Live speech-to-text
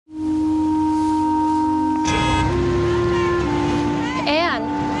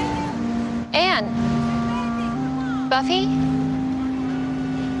Buffy?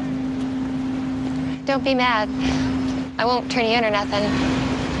 Don't be mad. I won't turn you in or nothing.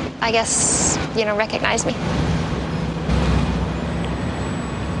 I guess you don't recognize me.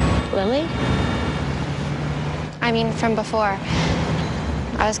 Lily? I mean, from before.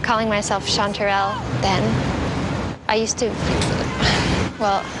 I was calling myself Chanterelle then. I used to...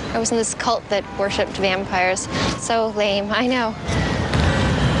 Well, I was in this cult that worshipped vampires. So lame, I know.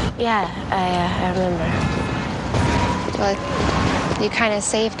 Yeah, I remember. Well, you kind of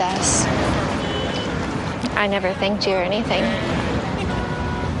saved us. I never thanked you or anything.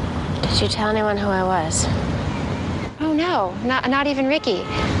 Did you tell anyone who I was? Oh, no, not even Ricky.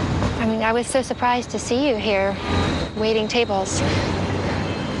 I mean, I was so surprised to see you here, waiting tables.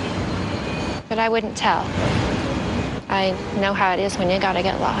 But I wouldn't tell. I know how it is when you gotta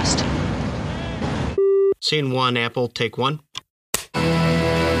get lost. Scene 1, Apple, take 1.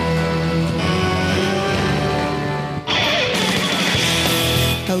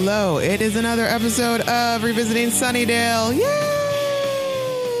 Hello, it is another episode of Revisiting Sunnydale. Yay!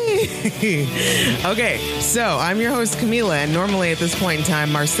 Okay, so I'm your host, Camila, and normally at this point in time,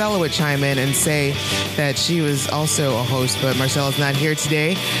 Marcella would chime in and say that she was also a host, but Marcella's not here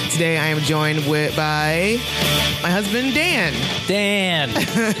today. Today I am joined by my husband, Dan. Dan!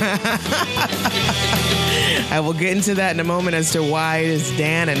 I will get into that in a moment as to why it is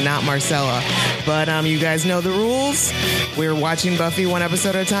Dan and not Marcella. But you guys know the rules. We're watching Buffy one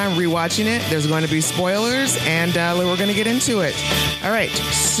episode at a time, rewatching it. There's going to be spoilers, and we're going to get into it. All right,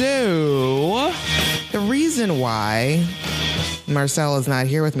 so the reason why Marcella's not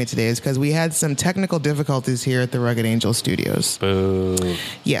here with me today is because we had some technical difficulties here at the Rugged Angel Studios. Boo.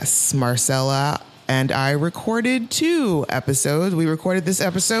 Yes, Marcella and I recorded 2 episodes. We recorded this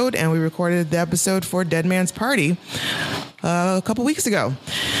episode, and we recorded the episode for Dead Man's Party a couple weeks ago.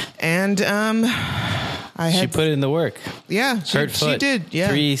 And she put in the work. Yeah, she did. Yeah,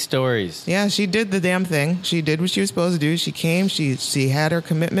 3 stories. Yeah, she did the damn thing. She did what she was supposed to do. She came. She had her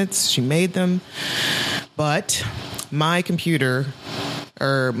commitments. She made them. But my computer,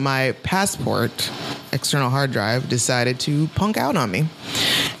 or my passport external hard drive, decided to punk out on me.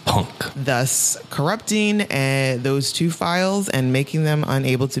 Thus corrupting those 2 files and making them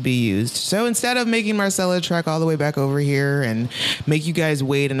unable to be used. So instead of making Marcella trek all the way back over here and make you guys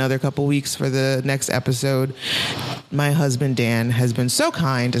wait another couple weeks for the next episode, my husband Dan has been so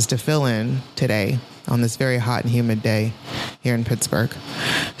kind as to fill in today on this very hot and humid day here in Pittsburgh.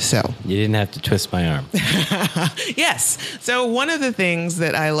 So you didn't have to twist my arm. Yes. So one of the things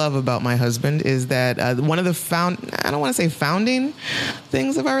that I love about my husband is that one of the I don't want to say founding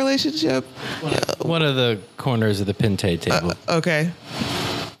things of our relationship. One of the corners of the pinte table. Okay.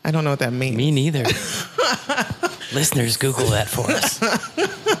 I don't know what that means. Me neither. Listeners, Google that for us.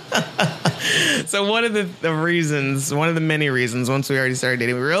 So one of the many reasons, once we already started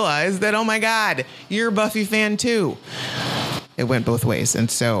dating, we realized that, oh my God, you're a Buffy fan too. It went both ways. And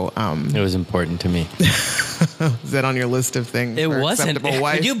so... it was important to me. Is that on your list of things? It wasn't.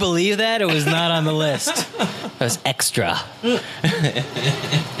 Could you believe that? It was not on the list. It was extra.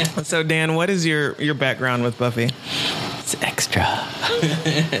 So Dan, what is your background with Buffy? It's extra.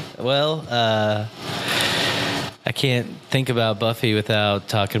 Well, I can't think about Buffy without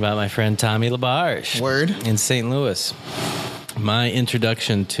talking about my friend Tommy LaBarge. Word. In St. Louis. My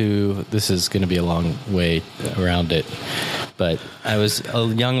introduction to, this is going to be a long way around it, but I was a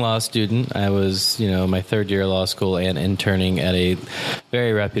young law student. I was, my 3rd year of law school and interning at a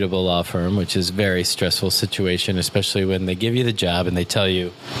very reputable law firm, which is a very stressful situation, especially when they give you the job and they tell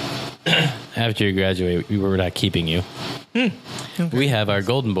you, after you graduate, we're not keeping you. Okay. We have our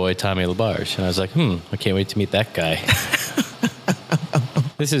golden boy, Tommy LaBarge. And I was like, I can't wait to meet that guy.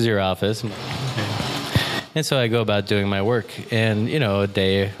 This is your office. And so I go about doing my work, and, a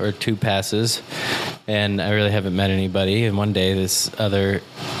day or 2 passes, and I really haven't met anybody. And one day, this other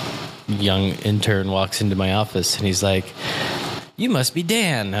young intern walks into my office, and he's like, "You must be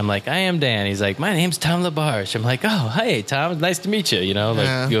Dan." I'm like, "I am Dan." He's like, "My name's Tom LaBarge." I'm like, "Oh, hey, Tom, nice to meet you,"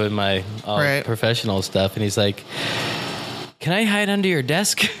 doing my professional stuff. And he's like, "Can I hide under your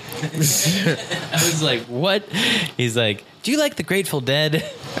desk?" I was like, "What?" He's like, "Do you like the Grateful Dead?"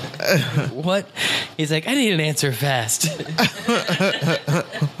 What? He's like, "I need an answer fast."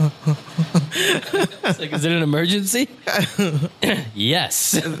 It's like, "Is it an emergency?"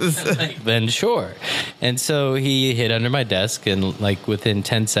 Yes. Like, then sure. And so he hid under my desk, and within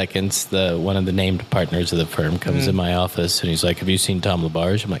 10 seconds, one of the named partners of the firm comes in my office, and he's like, "Have you seen Tom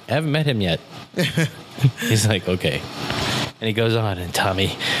LaBarge?" I'm like, "I haven't met him yet." He's like, "Okay." And he goes on, and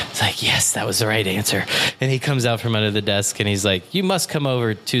Tommy is like, "Yes, that was the right answer." And he comes out from under the desk, and he's like, "You must come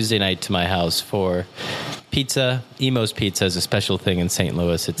over Tuesday night to my house for pizza. Emo's Pizza is a special thing in St.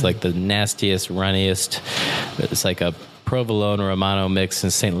 Louis. It's like the nastiest, runniest. It's like a provolone Romano mix,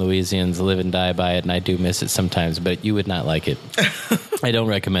 and St. Louisians live and die by it, and I do miss it sometimes, but you would not like it. I don't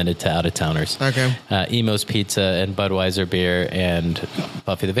recommend it to out-of-towners. Okay. Emo's Pizza and Budweiser beer and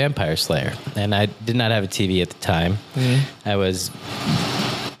Buffy the Vampire Slayer. And I did not have a TV at the time. I was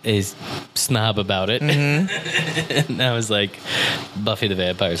a snob about it. And I was like, Buffy the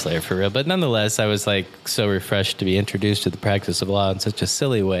Vampire Slayer for real. But nonetheless, I was like so refreshed to be introduced to the practice of law in such a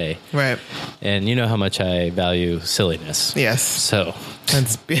silly way. Right. And you know how much I value silliness. Yes. So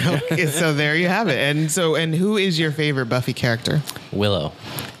That's, okay, so there you have it. And who is your favorite Buffy character? Willow.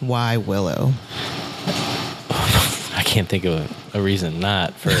 Why Willow? I can't think of a reason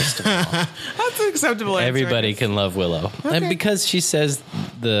not, first of all. That's an acceptable answer. Everybody can love Willow. Okay. And because she says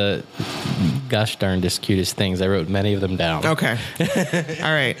the gosh darndest cutest things, I wrote many of them down. Okay.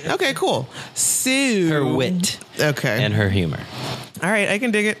 All right. Okay, cool. Sue. Her wit. Okay. And her humor. All right, I can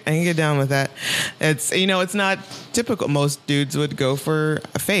dig it. I can get down with that. It's, it's not typical. Most dudes would go for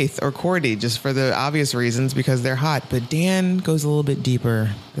Faith or Cordy just for the obvious reasons because they're hot. But Dan goes a little bit deeper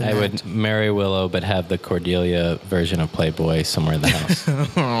than I that. would marry Willow, but have the Cordelia version of Playboy somewhere in the house.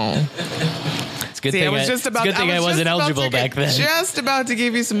 It's a good thing I wasn't eligible back then. Just about to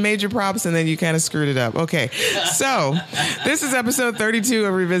give you some major props, and then you kind of screwed it up. Okay, so this is episode 32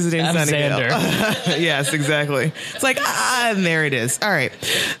 of Revisiting Sunnydale. Xander. Yes, exactly. It's like, and there it is. All right.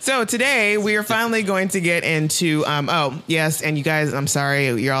 So today we are finally going to get into, yes, and you guys, I'm sorry,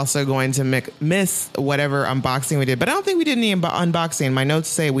 you're also going to miss whatever unboxing we did, but I don't think we did any unboxing. My notes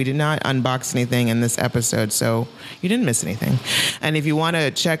say we did not unbox anything in this episode, so you didn't miss anything. And if you want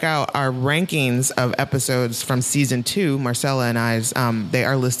to check out our rankings of episodes from season 2, Marcella and I's, they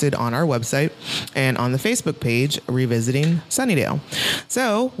are listed on our website and on the Facebook page, Revisiting Sunnydale.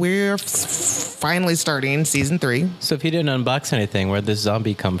 So we're finally starting season 3. So if you didn't unbox anything, where'd this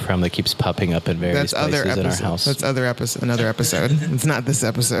zombie come from that keeps popping up in various places in our house? That's another episode. It's not this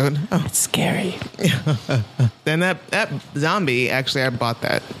episode. Oh. It's scary. Then that zombie, actually, I bought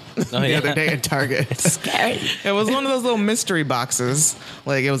that the other day at Target. It's scary. It was one of those little mystery boxes.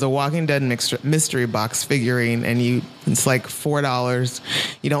 Like, it was a Walking Dead mystery box figurine, and it's like $4.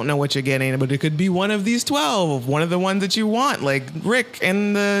 You don't know what you're getting, but it could be one of these 12, one of the ones that you want, like Rick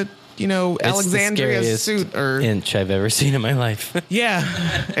and the Alexandria suit or inch I've ever seen in my life. Yeah,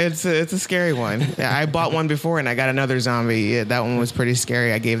 it's a scary one. Yeah, I bought one before and I got another zombie. Yeah, that one was pretty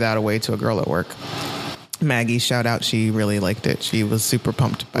scary. I gave that away to a girl at work. Maggie, shout out. She really liked it. She was super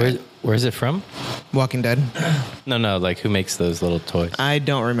pumped by it. Where's it from? Walking Dead. No, like who makes those little toys? I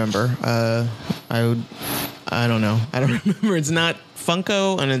don't remember. I don't know. I don't remember. It's not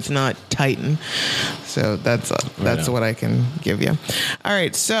Funko and it's not Titan. So that's what I can give you. All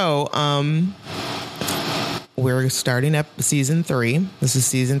right. So, we're starting up season 3. This is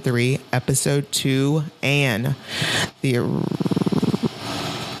season 3, episode 2, Anne.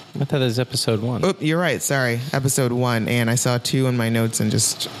 I thought it was episode 1. Oh, you're right. Sorry. Episode 1. And I saw 2 in my notes and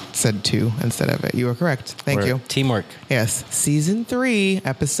just said 2 instead of it. You were correct. Thank you. Teamwork. Yes. Season 3,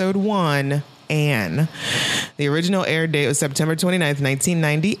 episode 1, Anne. The original air date was September 29th,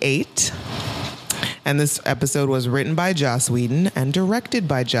 1998. And this episode was written by Joss Whedon and directed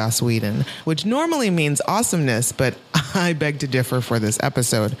by Joss Whedon, which normally means awesomeness, but I beg to differ for this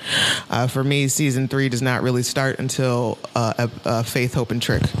episode. For me, season 3 does not really start until Faith, Hope, and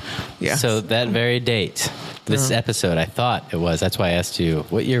Trick. Yeah. So that very date, this episode, I thought it was. That's why I asked you,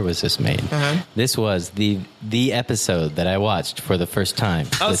 what year was this made? This was the episode that I watched for the first time.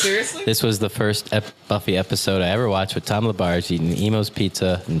 Oh, seriously? This was the first Buffy episode I ever watched with Tom LaBarge eating Emo's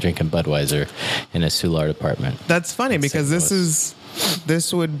Pizza and drinking Budweiser in a Soulard apartment. That's funny because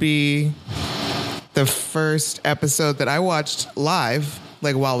this would be the first episode that I watched live,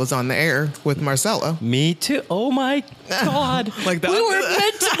 like while it was on the air with Marcella. Me too. Oh my God. Like we were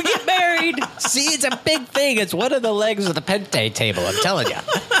meant to get married. See, it's a big thing. It's one of the legs of the Pente table, I'm telling you.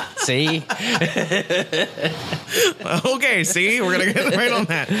 See? Okay, see? We're going to get right on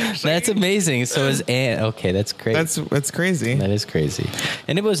that. That's amazing. So is Anne. Okay, that's great. That's crazy. That is crazy.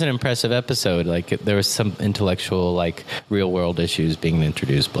 And it was an impressive episode. Like, there was some intellectual, like, real-world issues being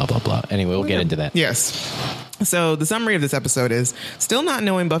introduced, blah, blah, blah. Anyway, we'll get into that. Yes. So the summary of this episode is, still not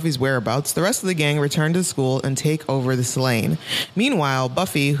knowing Buffy's whereabouts, the rest of the gang return to school and take over the slaying. Meanwhile,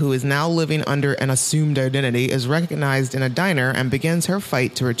 Buffy, who is now living under an assumed identity, is recognized in a diner and begins her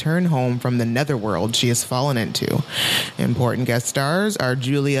fight to return home from the netherworld she has fallen into. Important guest stars are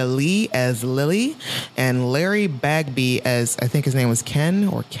Julia Lee as Lily and Larry Bagby as, I think his name was Ken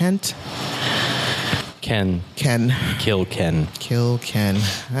or Kent. Ken. Kill Ken.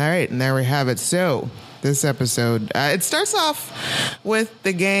 All All right, and there we have it. So, this episode. It starts off with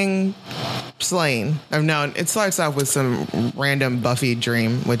the gang slaying. No, it starts off with some random Buffy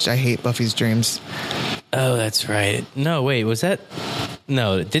dream, which I hate Buffy's dreams. Oh, that's right. No, wait, was that?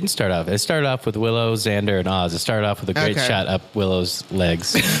 No, it didn't start off. It started off with Willow, Xander, and Oz. It started off with a great shot up Willow's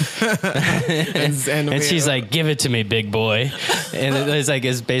legs. and she's like, give it to me, big boy. And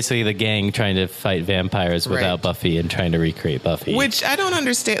it's basically the gang trying to fight vampires without Buffy and trying to recreate Buffy. Which I don't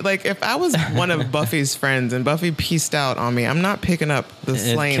understand. Like, if I was one of Buffy's friends and Buffy pieced out on me, I'm not picking up the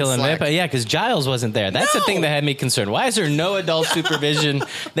slaying killing slack. vampire. Yeah, because Giles wasn't there. That's the thing that had me concerned. Why is there no adult supervision?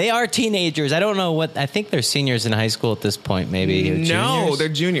 They are teenagers. I don't know what. I think they're seniors in high school at this point, maybe. No, juniors? they're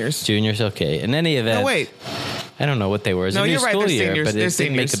juniors. Juniors, okay. In any event. No, wait. I don't know what they were. It's a new you're right. school They're year, seniors. but They're it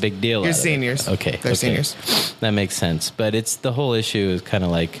didn't make a big deal. You're seniors. Okay. They're seniors. That makes sense. But it's the whole issue is kind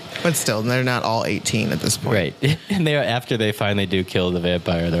of like. But still, they're not all 18 at this point. Right. And after they finally do kill the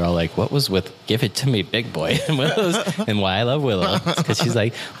vampire, they're all like, what was with give it to me, big boy? And Willow's, and why I love Willow. Because she's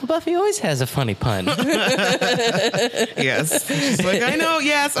like, well, Buffy always has a funny pun. Yes. She's like, I know,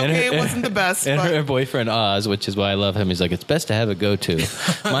 yes, okay, it wasn't the best. And but. her boyfriend Oz, which is why I love him, he's like, it's best to have a go-to.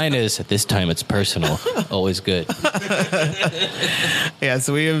 Mine is, at this time it's personal. Always good. Yeah,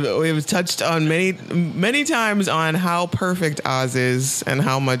 so we have touched on many times on how perfect Oz is and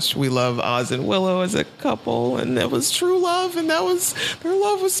how much we love Oz and Willow as a couple, and that was true love, and their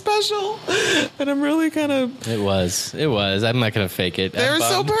love was special, and I'm really kind of. It was. I'm not gonna fake it. They were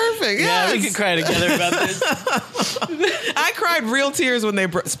so perfect. Yes. Yeah, we could cry together about this. I cried real tears when they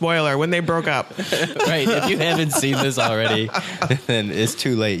when they broke up. Right. If you haven't seen this already, then it's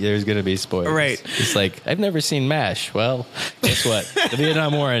too late. There's gonna be spoilers. Right. It's like I've never seen MASH. Well, guess what? The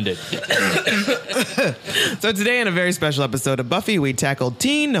Vietnam War ended. So today, in a very special episode of Buffy, we tackled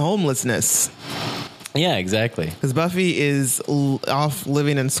teen homelessness. Yeah, exactly. Because Buffy is off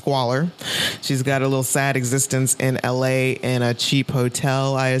living in squalor. She's got a little sad existence in LA in a cheap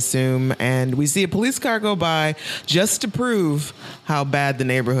hotel, I assume. And we see a police car go by just to prove how bad the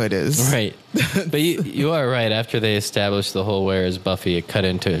neighborhood is. Right. But you are right. After they established the whole where is Buffy, it cut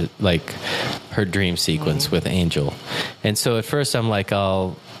into like her dream sequence with Angel. And so at first I'm like,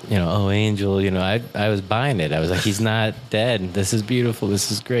 oh, Angel, I was buying it. I was like, he's not dead. This is beautiful.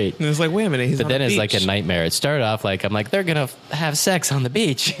 This is great. And it's like, wait a minute, But then it's like a nightmare. It started off like, I'm like, they're going to have sex on the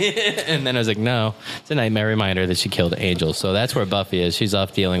beach. And then I was like, no, it's a nightmare reminder that she killed Angel. So that's where Buffy is. She's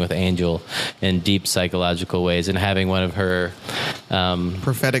off dealing with Angel in deep psychological ways and having one of her...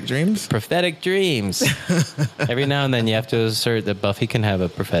 prophetic dreams? Prophetic dreams. Every now and then you have to assert that Buffy can have a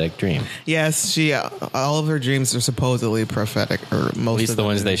prophetic dream. Yes, all of her dreams are supposedly prophetic, or most At least of the them.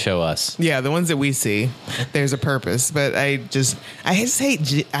 ones they show us. Yeah, the ones that we see, there's a purpose. But I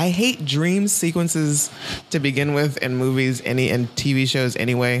hate dream sequences to begin with in movies, and TV shows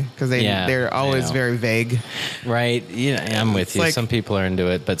anyway, because they're always very vague. Right. Yeah, I'm with you. Some people are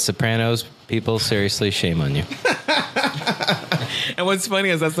into it, but Sopranos, people, seriously, shame on you. And what's funny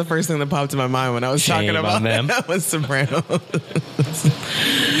is that's the first thing that popped in my mind when I was talking about them. That was Sopranos.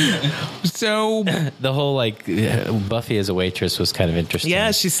 So the whole Buffy as a waitress was kind of interesting.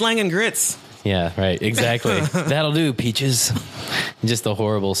 Yeah, she's slanging grits. Yeah, right. Exactly. That'll do, peaches. Just the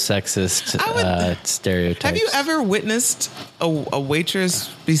horrible sexist stereotypes. Have you ever witnessed a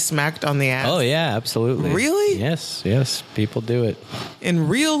waitress be smacked on the ass? Oh, yeah, absolutely. Really? Yes. People do it. In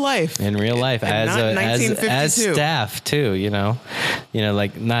real life? In real life. As staff, too,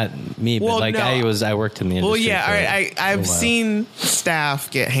 like not me, but I worked in the industry. Well, yeah, all right. I've seen staff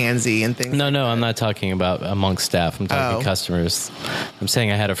get handsy and things. No, I'm not talking about amongst staff. I'm talking customers. I'm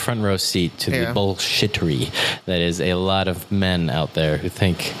saying I had a front row seat to the bullshittery that is a lot of men out there who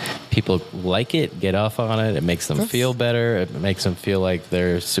think people like it, get off on it. It makes them feel better. It makes them feel like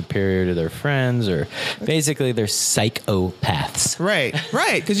they're superior to their friends, or basically they're psychopaths. Right.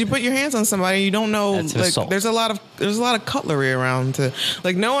 Because you put your hands on somebody, you don't know. There's a lot of cutlery around to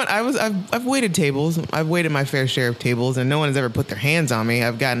no one. I've waited tables. I've waited my fair share of tables, and no one has ever put their hands on me.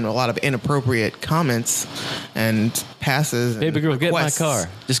 I've gotten a lot of inappropriate comments and passes. Baby girl, requests. Get my car.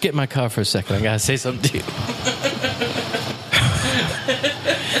 Just get my car for a second. I gotta say something to you.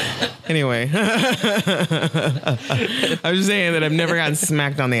 Anyway, I was just saying that I've never gotten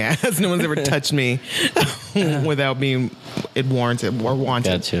smacked on the ass. No one's ever touched me without being wanted.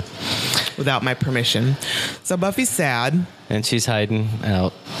 Gotcha. Without my permission. So Buffy's sad. And she's hiding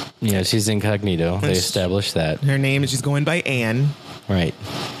out. She's incognito. They established that. Her name is, she's going by Anne. Right.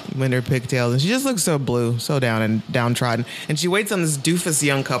 With her pigtails. And she just looks so blue, so down and downtrodden. And she waits on this doofus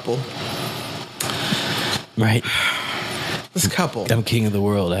young couple. Right. This couple. I'm king of the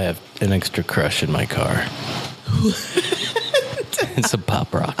world. I have an extra crush in my car. And some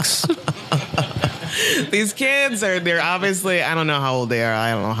Pop Rocks. These kids they're obviously, I don't know how old they are.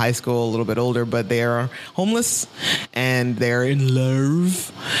 I don't know, high school, a little bit older, but they are homeless and they're in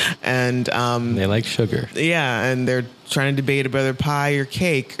love. And they like sugar. Yeah, and they're trying to debate about pie or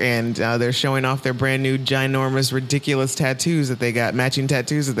cake, and they're showing off their brand new ginormous ridiculous tattoos that they got, matching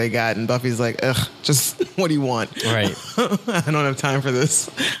tattoos that they got, and Buffy's like, ugh, just what do you want? Right. I don't have time for this.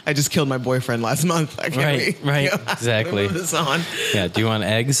 I just killed my boyfriend last month. I can't right, exactly. This on. Yeah, do you want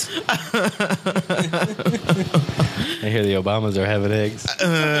eggs? I hear the Obamas are having eggs.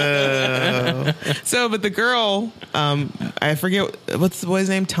 But the girl, I forget, what's the boy's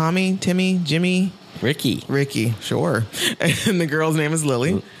name? Tommy, Timmy, Jimmy? Ricky, sure. And the girl's name is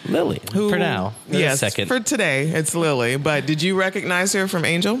Lily. Lily, for now. Yes, second. for today, it's Lily. But did you recognize her from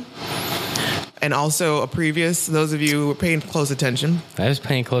Angel? And also those of you who were paying close attention. I was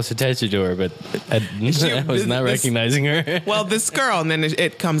paying close attention to her, but I was not recognizing her. Well, this girl, and then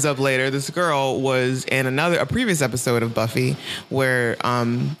it comes up later, this girl was in a previous episode of Buffy where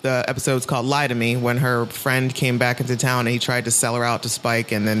the episode's called Lie to Me, when her friend came back into town and he tried to sell her out to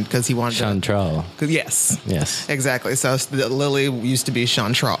Spike, and then because he wanted Chantrell. Yes. Exactly. So Lily used to be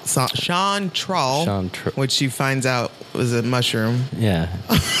Chantrell, which she finds out was a mushroom. Yeah.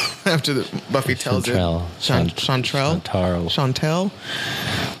 After Buffy tells her. Chantel.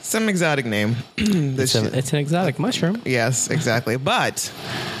 Some exotic name. It's an exotic mushroom. Yes, exactly. But,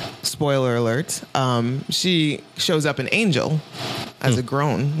 spoiler alert, she shows up in Angel as a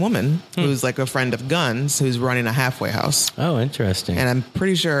grown woman who's like a friend of Gunn's, who's running a halfway house. Oh, interesting. And I'm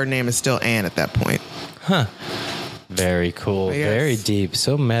pretty sure her name is still Anne at that point. Huh. Very cool. Yes. Very deep.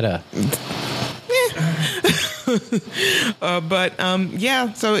 So meta.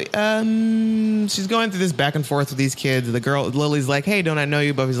 So she's going through this back and forth with these kids. The girl, Lily's like, hey, don't I know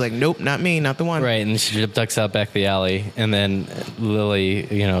you? Buffy's like, nope, not me, not the one. Right, and she ducks out back the alley, and then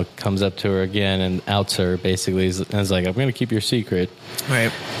Lily, comes up to her again and outs her, basically, and is like, I'm going to keep your secret.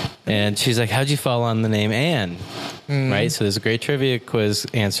 Right. And she's like, how'd you fall on the name Anne? Right, so there's a great trivia quiz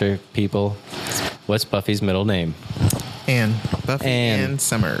answer, people. What's Buffy's middle name? Anne. Buffy Anne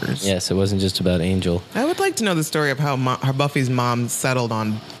Summers. Yes, it wasn't just about Angel. I would like to know the story of how her Buffy's mom settled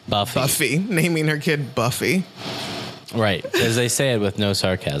on Buffy, naming her kid Buffy. Right, because they say it with no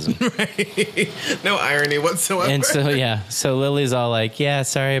sarcasm. Right. No irony whatsoever. And so Lily's all like, yeah,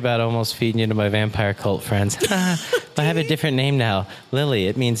 sorry about almost feeding you to my vampire cult friends. I have a different name now. Lily,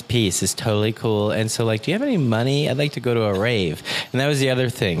 it means peace. It's totally cool. And so, like, do you have any money? I'd like to go to a rave. And that was the other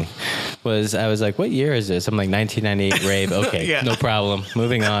thing. I was like, what year is this? I'm like, 1998 rave. Okay, yeah. No problem.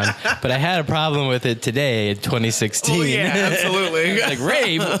 Moving on. But I had a problem with it today in 2016. Oh, yeah, absolutely. Like,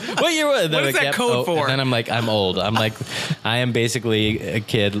 rave? What year was it? What is that code for? And then I'm like, I'm old. I'm like, I am basically a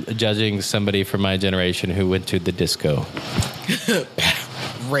kid judging somebody from my generation who went to the disco.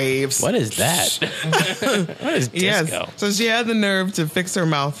 Raves. What is that? What is disco? Yes. So she had the nerve to fix her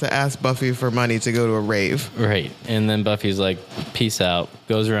mouth to ask Buffy for money to go to a rave. Right. And then Buffy's like, peace out,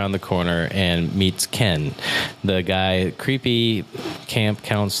 goes around the corner and meets Ken, the guy, creepy camp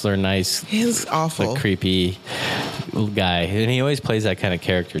counselor, nice. He's awful. Creepy guy. And he always plays that kind of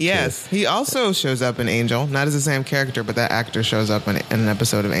character, too. Yes. He also shows up in Angel. Not as the same character, but that actor shows up in an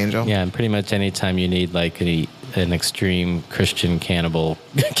episode of Angel. Yeah, and pretty much anytime you need like an extreme Christian cannibal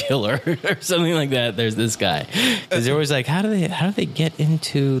killer or something like that, there's this guy. Because they're always like, how do they get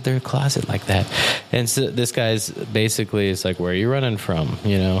into their closet like that? And so this guy's basically is like, where are you running from?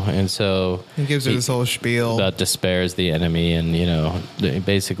 And so he gives her this whole spiel about despair is the enemy, and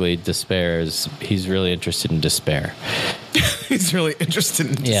basically despair is, he's really interested in despair. He's really interested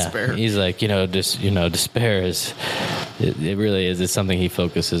in despair. Yeah, he's like, despair is, it really is. It's something he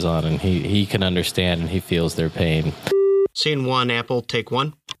focuses on, and he can understand, and he feels their pain. Scene 1, Apple, take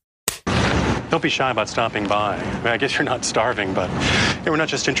 1. Don't be shy about stopping by. I guess you're not starving, but we're not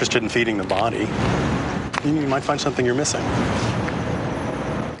just interested in feeding the body. You might find something you're missing.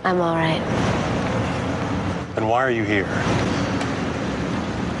 I'm all right. Then why are you here?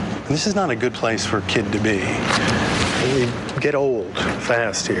 This is not a good place for a kid to be. We get old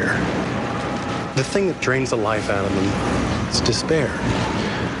fast here. The thing that drains the life out of them is despair.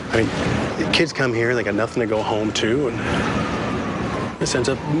 I mean, kids come here, they got nothing to go home to, and this ends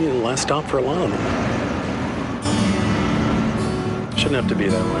up being the last stop for a lot of them. Shouldn't have to be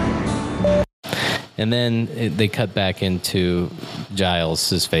that way. And then they cut back into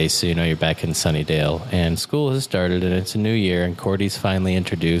Giles' face, so you're back in Sunnydale, and school has started, and it's a new year, and Cordy's finally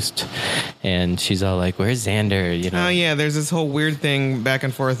introduced, and she's all like, where's Xander? Oh, yeah, there's this whole weird thing back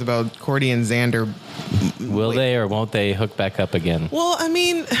and forth about Cordy and Xander Will they or won't they hook back up again? Well, I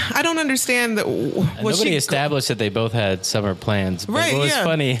mean, I don't understand that. Nobody established that they both had summer plans. But Right, what was yeah.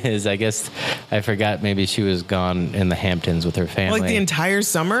 funny is, I guess, I forgot maybe she was gone in the Hamptons with her family. Like the entire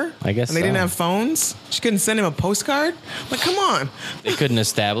summer? I guess And they so. didn't have phones? She couldn't send him a postcard? Like, come on. They couldn't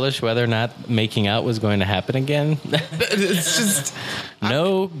establish whether or not making out was going to happen again. It's just...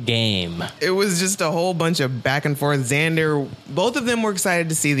 No game. It was just a whole bunch of back and forth. Xander, both of them were excited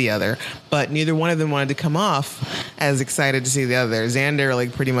to see the other, but neither one of them wanted to come off as excited to see the other. Xander,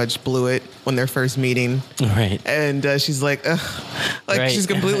 like, pretty much blew it when their first meeting. Right. And she's like, ugh. Like, Right. she's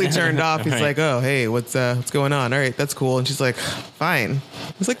completely turned off. He's Right. like, oh, hey, what's going on? All right, that's cool. And she's like, fine.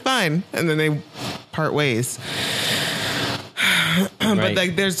 He's like, fine. And then they part ways. But, Right.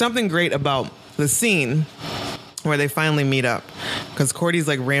 like, there's something great about the scene where they finally meet up, because Cordy's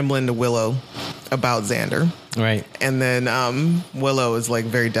like rambling to Willow about Xander, Right. and then Willow is like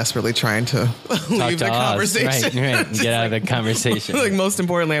very desperately trying to leave the Oz. conversation. Right. And get out of the conversation. Like, most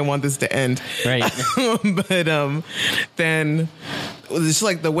importantly, I want this to end. Right. But then it's just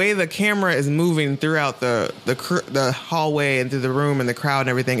like the way the camera is moving throughout the hallway and through the room and the crowd and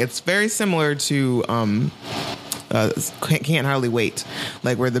everything. It's very similar to Can't Hardly Wait,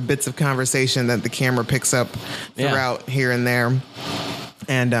 like where the bits of conversation that the camera picks up throughout here and there.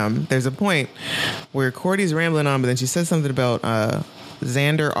 And there's a point where Cordy's rambling on, but then she says something about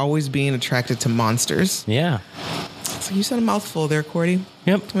Xander always being attracted to monsters. Yeah. So you said a mouthful there, Cordy.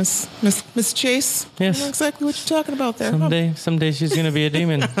 Yep. Miss Chase. Yes. I know exactly what you're talking about there. Someday she's going to be a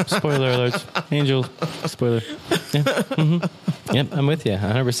demon. Spoiler alert. Angel. Spoiler. Yeah. Mm-hmm. Yep, I'm with you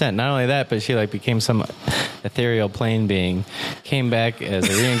 100%. Not only that, but she like became some ethereal plane being, came back as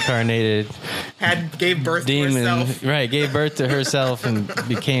a reincarnated Gave birth demon. to herself. Right, gave birth to herself and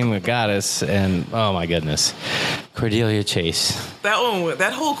became a goddess. And oh my goodness, Cordelia Chase.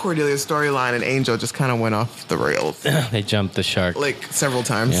 That whole Cordelia storyline and Angel just kind of went off the rails They jumped the shark. like several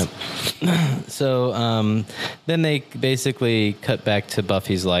times. Yep. So then they basically cut back to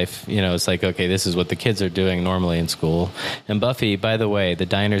Buffy's life. You know, it's like, okay, this is what the kids are doing normally in school. And Buffy, by the way, the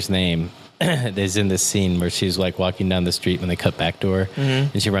diner's name is in this scene where she's like walking down the street when they cut back to her.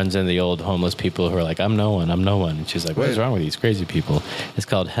 Mm-hmm. And she runs into the old homeless people who are like, I'm no one. And she's like, what is wrong with these crazy people? It's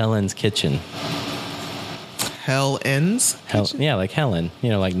called Helen's Kitchen. Hell ends. Yeah, like Helen. You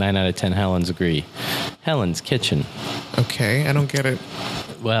know, like 9 out of 10 Helens agree. Helen's Kitchen. Okay, I don't get it.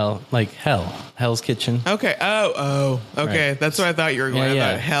 Well, like Hell's Kitchen. Okay. Oh. Okay, Right. that's what I thought you were going. Yeah,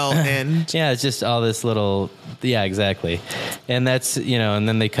 I thought hell end. Yeah, it's just all this little. Yeah, exactly. And that's, you know, and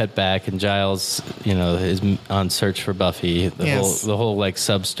then they cut back and Giles, you know, is on search for Buffy. The whole like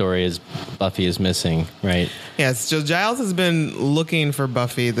sub story is Buffy is missing, right? Yes, so Giles has been looking for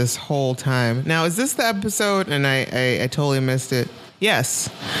Buffy this whole time. Now, is this the episode? And I totally missed it. Yes.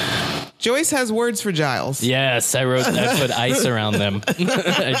 Joyce has words for Giles. Yes, I put ice around them.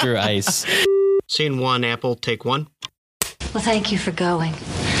 I drew ice. Scene 1, Apple, take 1. Well, thank you for going.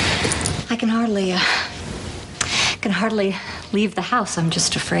 I can hardly leave the house. I'm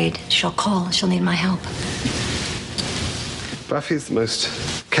just afraid she'll call and she'll need my help. Buffy's the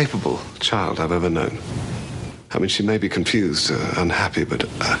most capable child I've ever known. I mean, she may be confused, unhappy, but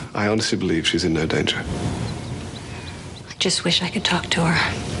I honestly believe she's in no danger. I just wish I could talk to her.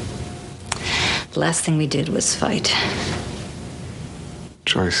 The last thing we did was fight.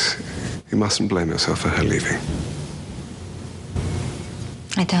 Joyce, you mustn't blame yourself for her leaving.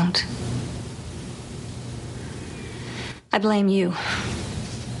 I don't. I blame you.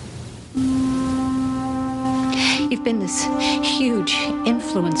 You've been this huge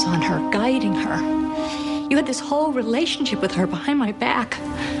influence on her, guiding her. You had this whole relationship with her behind my back.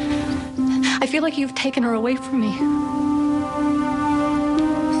 I feel like you've taken her away from me.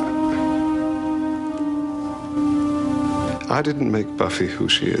 I didn't make Buffy who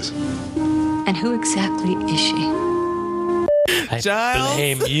she is. And who exactly is she? Giles?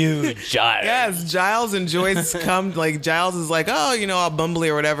 Blame you, Giles. Yes, Giles and Joyce come, like, Giles is like, oh, you know, all bumbly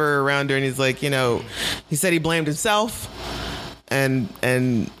or whatever around her, and he's like, you know, he said he blamed himself, and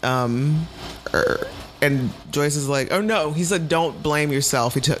Joyce is like, oh no, he said don't blame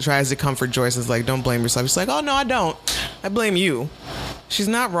yourself. He tries to comfort Joyce, is like, don't blame yourself. She's like, oh no, I don't. I blame you. She's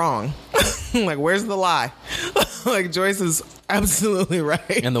not wrong. Like, where's the lie? Like, Joyce is absolutely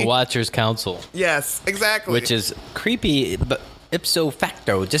right. And the Watchers Council. Yes, exactly. Which is creepy, but ipso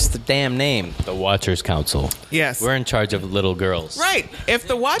facto, just the damn name. The Watchers Council. Yes. We're in charge of little girls. Right. If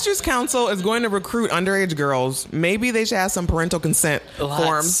the Watchers Council is going to recruit underage girls, maybe they should have some parental consent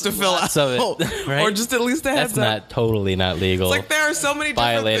forms to fill out. Of it, right? Or just at least a heads That's up. not totally not legal. It's like there are so many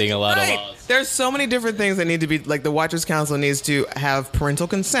violating different a lot things. of laws. There's so many different things that need to be, like, the Watchers Council needs to have parental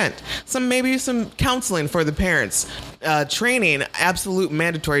consent. Maybe some counseling for the parents, training, absolute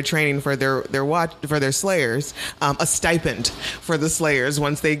mandatory training for their slayers, a stipend for the slayers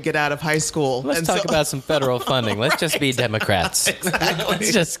once they get out of high school. Let's talk about some federal funding. Let's just be Democrats. Exactly.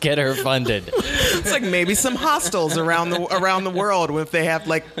 Let's just get her funded. It's like maybe some hostels around the world. If they have,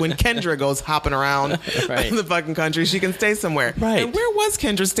 like, when Kendra goes hopping around the fucking country, she can stay somewhere. Right. And where was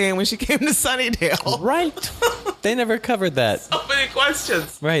Kendra staying when she came to Sunnydale? Right. They never covered that. So many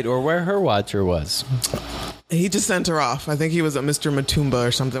questions. Right, or where her watcher was. He just sent her off. I think he was a Mr. Matumba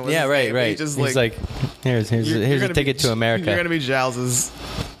or something. Yeah, right. He's like, here's a ticket to America. You're gonna be Giles's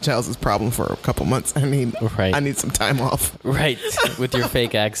problem for a couple months. I need some time off. Right, with your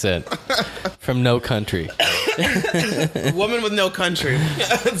fake accent from no country. Woman with no country.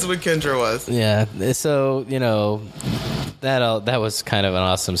 That's what Kendra was. Yeah. So that was kind of an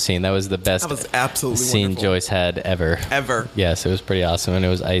awesome scene. That was the best. That was absolutely scene wonderful. Joyce had ever. Yes, it was pretty awesome, and it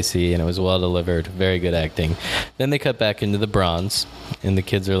was icy, and it was well delivered. Very good acting. Then they cut back into the bronze, and the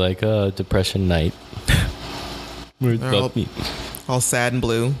kids are like, "Oh, depression night." Where's Buffy? All sad and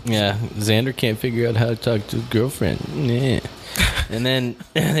blue. Yeah, Xander can't figure out how to talk to his girlfriend. Yeah. And then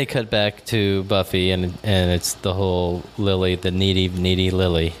they cut back to Buffy, and it's the whole Lily, the needy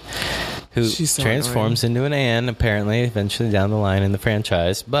Lily, who so transforms into an Anne, apparently, eventually down the line in the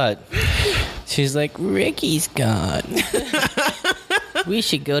franchise. But she's like, Ricky's gone. We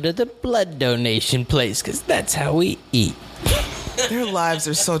should go to the blood donation place, because that's how we eat. Their lives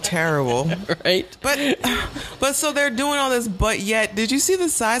are so terrible. Right? But so they're doing all this, but yet, did you see the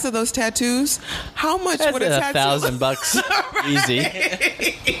size of those tattoos? How much would a tattoo... $1,000 easy.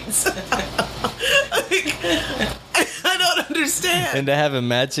 I don't understand. And to have them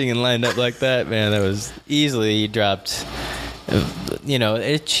matching and lined up like that, man, that was easily dropped.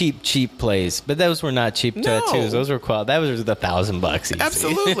 A cheap place, but those were not cheap tattoos. Those were that was $1,000 easy.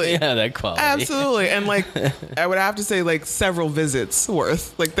 Absolutely. Yeah, that quality. Absolutely. And like, I would have to say, like, several visits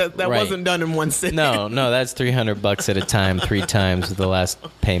worth. Like that Right. wasn't done in one sitting. No, that's $300 at a time, 3 times with the last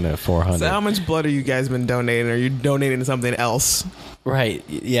payment of $400. So how much blood have you guys been donating? Are you donating to something else? Right.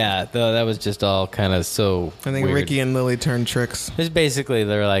 Yeah. Though that was just all kind of so. I think weird. Ricky and Lily turned tricks. It's basically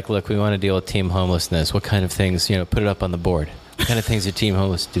they're like, look, we want to deal with teen homelessness. What kind of things? Put it up on the board. What kind of things do team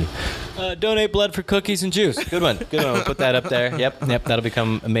homeless do? Donate blood for cookies and juice. Good one. We'll put that up there. Yep. That'll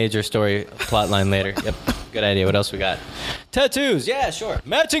become a major story plot line later. Yep. Good idea. What else we got? Tattoos. Yeah, sure.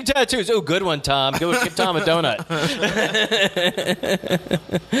 Matching tattoos. Oh, good one, Tom. Give Tom a donut.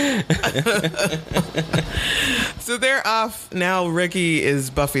 So they're off. Now Ricky is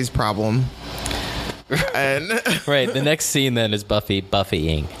Buffy's problem. And Right. The next scene then is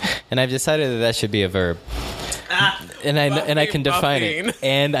Buffying. And I've decided that should be a verb. And I can define it.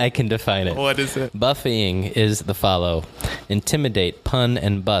 And I can define it. What is it? Buffying is the follow: intimidate, pun,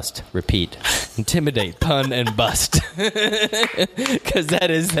 and bust. Repeat. Intimidate, pun, and bust. Because that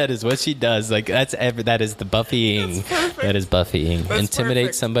is what she does. Like that is the Buffying. That is Buffying. That's Intimidate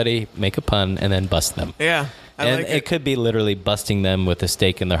perfect. somebody, make a pun, and then bust them. Yeah. And it could be literally busting them with a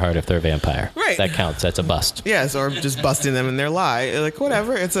stake in their heart if they're a vampire. Right. That counts. That's a bust. Yes, or just busting them in their lie. Like,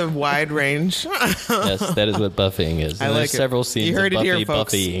 whatever. It's a wide range. Yes, that is what buffing is. I And like there's it. several scenes You heard of it here, Buffy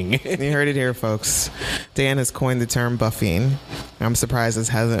folks. buffying. You heard it here, folks. Dan has coined the term buffing. I'm surprised this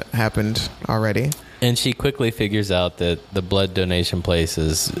hasn't happened already. And she quickly figures out that the blood donation place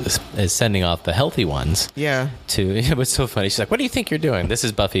is sending off the healthy ones. Yeah. It was so funny. She's like, what do you think you're doing? This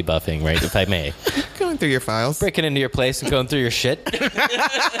is Buffy buffing, right? If I may. Going through your files. Breaking into your place and going through your shit.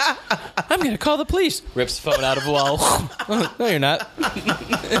 I'm going to call the police. Rips the phone out of a wall. No, you're not.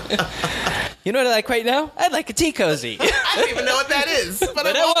 You know what I like right now? I'd like a tea cozy. I don't even know what that is, but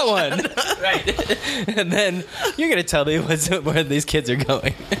I want one. Right. And then you're going to tell me where these kids are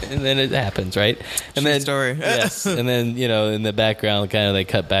going. And then it happens, right? And True then story. Yes. And then, in the background, kind of they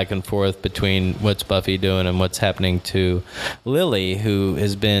cut back and forth between what's Buffy doing and what's happening to Lily, who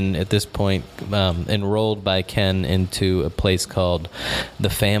has been, at this point, enrolled by Ken into a place called the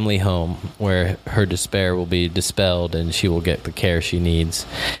family home, where her despair will be dispelled and she will get the care she needs.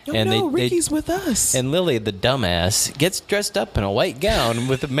 Oh, and no, Ricky's with us. And Lily, the dumbass, gets dressed up in a white gown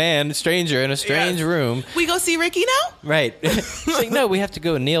with a stranger in a strange room. We go see Ricky now? Right. She's like, no, we have to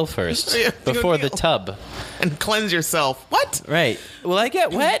go kneel first Yeah, before go the kneel. tub. And cleanse yourself. What? Right. Will I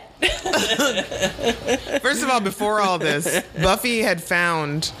get wet? First of all, before all this, Buffy had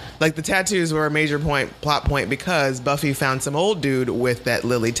found, the tattoos were a major plot point because Buffy found some old dude with that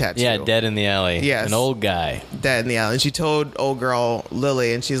Lily tattoo. Yeah, dead in the alley. Yes. An old guy. Dead in the alley. And she told old girl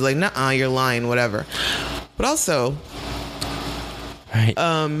Lily, and she's like, nuh-uh, you're lying, whatever. But also, Right.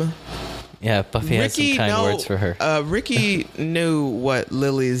 Yeah, Buffy has some kind words for her. Ricky knew what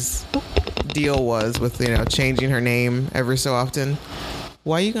Lily's deal was with, changing her name every so often.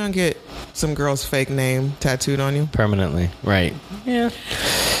 Why you gonna get some girl's fake name tattooed on you? Permanently. Right. Yeah.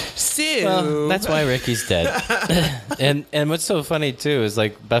 So Well, that's why Ricky's dead. and what's so funny too is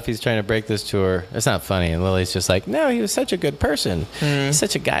like Buffy's trying to break this to her. It's not funny, and Lily's just like, no, he was such a good person. He's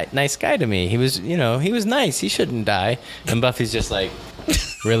such a nice guy to me. He was, he was nice. He shouldn't die. And Buffy's just like,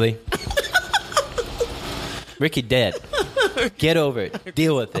 really? Ricky dead. Get over it.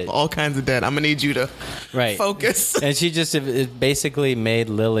 Deal with it. All kinds of dead. I'm gonna need you to focus. And she just it basically made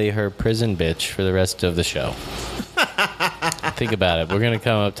Lily her prison bitch for the rest of the show. Think about it. We're going to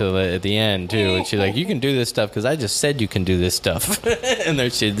come up to at the end, too. And she's like, you can do this stuff because I just said you can do this stuff. And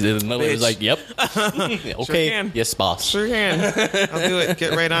then Lily was like, yep. Okay. Sure can. Yes, boss. Sure can. I'll do it.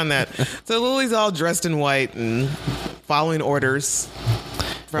 Get right on that. So Lily's all dressed in white and following orders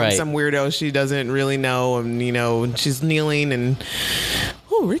from some weirdo she doesn't really know. And, she's kneeling and...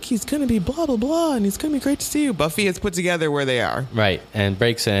 Ricky's going to be blah, blah, blah, and he's going to be great to see you. Buffy has put together where they are. Right, and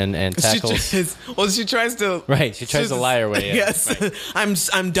breaks in and tackles. She tries to... Right, she tries to lie her way in. Yes. Right.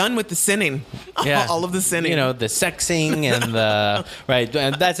 I'm done with the sinning. Yeah. All of the sinning. The sexing and the... Right,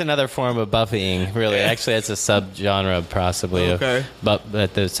 and that's another form of Buffying, really. Actually, that's a subgenre, possibly. Okay. But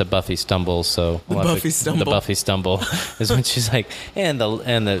it's a Buffy stumble, so... The Buffy stumble. The Buffy stumble is when she's like,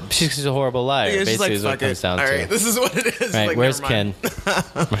 she's a horrible liar, yeah, basically, like, is what it comes down to. All right, this is what it is. Right, like, where's Ken?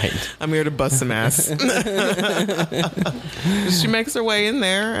 Right. I'm here to bust some ass. She makes her way in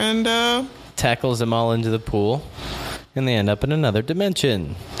there and tackles them all into the pool, and they end up in another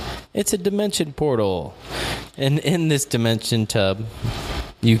dimension. It's a dimension portal, and in this dimension tub,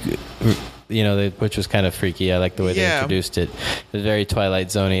 which was kind of freaky. I like the way they introduced it. It was very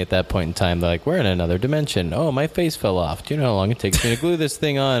Twilight Zone-y at that point in time. They're like, we're in another dimension. Oh, my face fell off. Do you know how long it takes me to glue this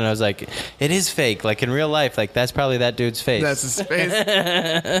thing on? And I was like, it is fake. Like in real life, like that's probably that dude's face. That's his face.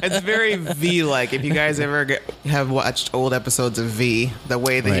 It's very V-like. If you guys ever have watched old episodes of V, the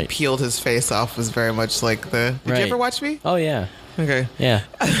way that he peeled his face off was very much like the... Did you ever watch V? Oh, yeah. Okay. Yeah.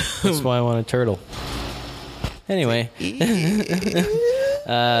 That's why I want a turtle. Anyway.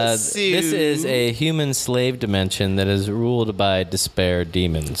 This is a human slave dimension that is ruled by despair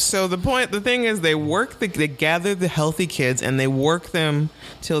demons. So the thing is, they gather the healthy kids and they work them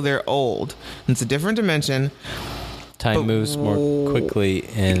till they're old. And it's a different dimension. Time moves more quickly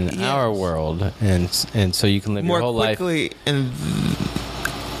in our world, and so you can live your whole life. More quickly in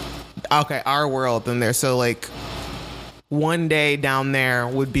our world than there. So like one day down there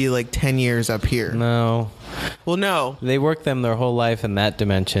would be like 10 years up here. No. Well, no. They work them their whole life in that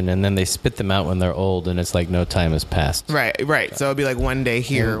dimension, and then they spit them out when they're old, and it's like no time has passed. Right. So it'd be like one day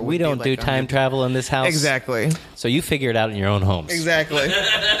here. We don't do time travel in this house. Exactly. So you figure it out in your own homes. Exactly.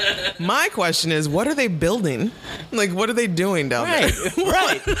 My question is, what are they building? Like, what are they doing down there?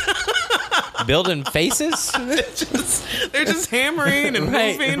 Right. Building faces? They're just hammering and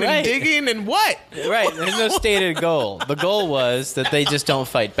moving and digging and what? Right. There's no stated goal. The goal was that they just don't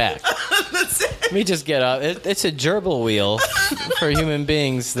fight back. That's it. We just get up. It's a gerbil wheel for human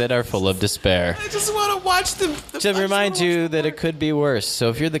beings that are full of despair. I just want to watch them. To remind you that it could be worse. So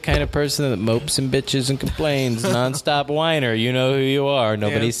if you're the kind of person that mopes and bitches and complains, nonstop whiner, you know who you are.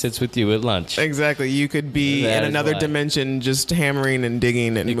 Nobody sits with you at lunch. Exactly. You could be in another dimension just hammering and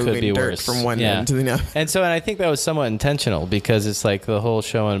digging and moving dirt from one end to the other. And I think that was somewhat intentional because it's like the whole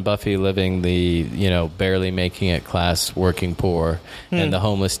show on Buffy living the, barely making it class working poor and the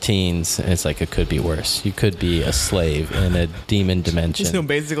homeless teens. It's like it could be worse. You could be a slave in a demon dimension. So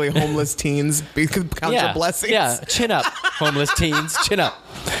basically homeless teens count your blessings. Yeah, chin up, homeless teens, chin up,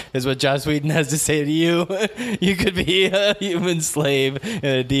 is what Joss Whedon has to say to you. You could be a human slave in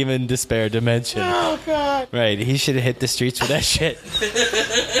a demon despair dimension. Oh, God. Right, he should have hit the streets for that shit.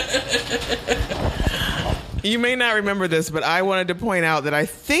 You may not remember this, but I wanted to point out that I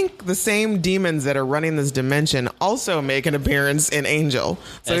think the same demons that are running this dimension also make an appearance in Angel.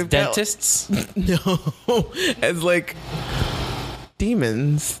 So as dentists? No, as like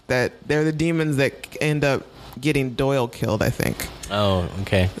demons. They're the demons that end up getting Doyle killed, I think. Oh,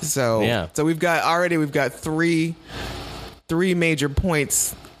 okay. So we've got three major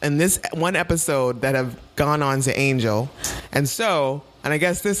points in this one episode that have gone on to Angel, and I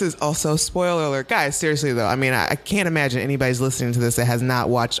guess this is also spoiler alert. Guys, seriously though, I mean, I can't imagine anybody's listening to this that has not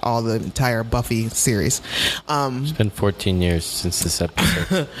watched all the entire Buffy series. It's been 14 years since this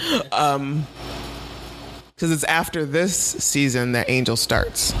episode. Because it's after this season that Angel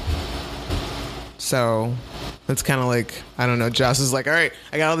starts. So it's kind of like, I don't know, Joss is like, all right,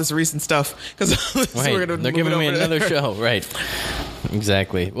 I got all this recent stuff because they're giving me another show, right?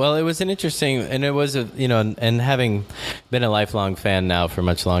 exactly. Well, it was an interesting, and it was and having been a lifelong fan now for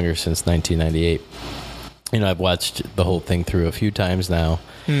much longer, since 1998. I've watched the whole thing through a few times now,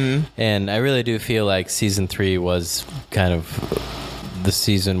 and I really do feel like season 3 was kind of the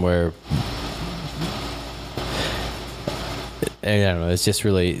season where, I don't know,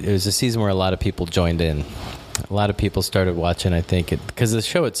 it was a season where a lot of people joined in. A lot of people started watching, I think, because the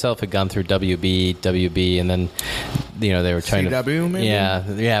show itself had gone through WB, and then, they were trying CW, maybe?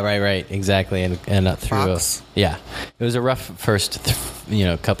 Yeah, right, exactly, and through Fox? it was a rough first,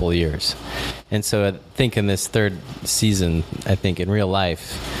 couple of years, and so I think in this third season, I think in real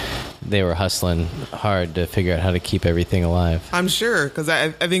life, they were hustling hard to figure out how to keep everything alive. I'm sure, because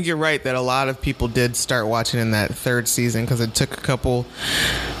I think you're right that a lot of people did start watching in that third season, because it took a couple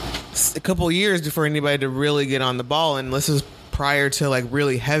years before anybody to really get on the ball, and this was prior to like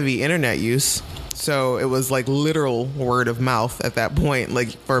really heavy internet use, so it was like literal word of mouth at that point, like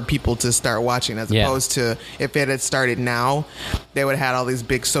for people to start watching, as opposed to if it had started now, they would have had all these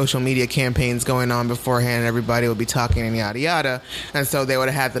big social media campaigns going on beforehand, everybody would be talking and yada yada, and so they would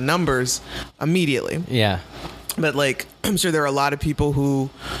have had the numbers immediately. But like, I'm sure there are a lot of people who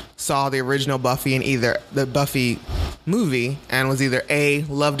saw the original Buffy and either the Buffy movie and was either A,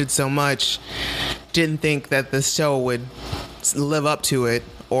 loved it so much, didn't think that the show would live up to it,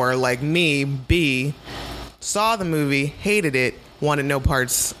 or like me, B, saw the movie, hated it, wanted no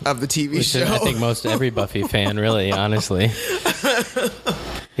parts of the TV show. I think most every Buffy fan, really, honestly.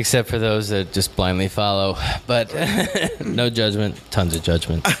 Except for those that just blindly follow. But no judgment, tons of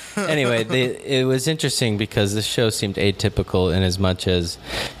judgment. Anyway, it was interesting because this show seemed atypical in as much as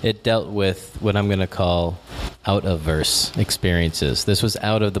it dealt with what I'm going to call out-of-verse experiences. This was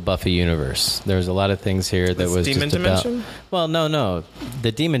out of the Buffy universe. There was a lot of things here that was Demon just Dimension? about... Well, no.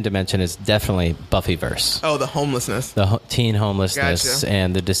 The Demon Dimension is definitely Buffyverse. Oh, the homelessness. The teen homelessness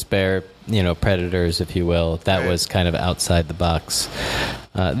and the despair, predators, if you will. That was kind of outside the box.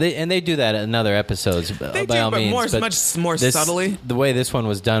 They do that in other episodes, by all means. Much more subtly. The way this one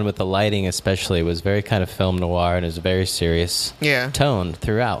was done with the lighting, especially, was very kind of film noir, and it was a very serious tone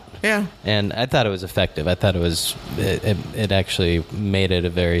throughout. Yeah, and I thought it was effective. I thought it actually made it a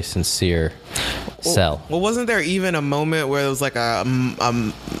very sincere sell. Well, wasn't there even a moment where it was like a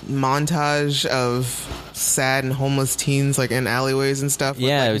montage of sad and homeless teens like in alleyways and stuff?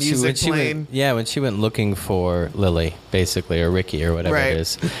 Yeah, with, like, music playing? When she went looking for Lily, basically, or Ricky, or whatever it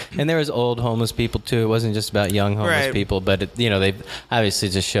is. And there was old homeless people too. It wasn't just about young homeless people, but they obviously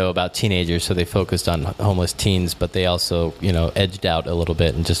it's a show about teenagers, so they focused on homeless teens, but they also edged out a little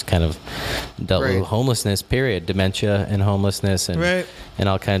bit and just kind of dealt with homelessness, period, dementia and homelessness, and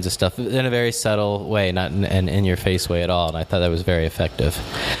all kinds of stuff in a very subtle way, not an in-your-face way at all. And I thought that was very effective.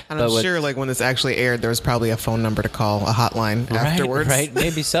 And I'm sure, like when this actually aired, there was probably a phone number to call, a hotline afterwards. Right,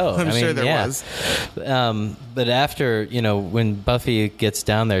 maybe so. I'm sure there was. But after, when Buffy gets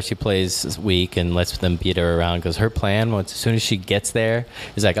down there, she plays weak and lets them beat her around, because her plan, as soon as she gets there,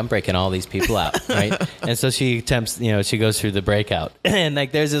 is like, I'm breaking all these people out, right? And so she attempts, she goes through the breakout. And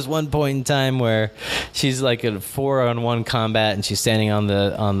like there's this one point in time where she's like in a 4-on-1 combat, and she's standing on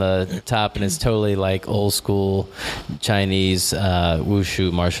the top, and it's totally like old school Chinese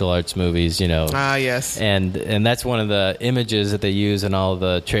wushu martial arts movies, yes. And that's one of the images that they use in all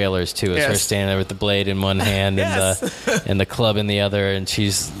the trailers too, is her standing there with the blade in one hand and the club in the other, and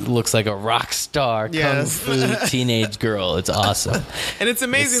she looks like a rock star kung fu teenage girl. It's awesome. And it's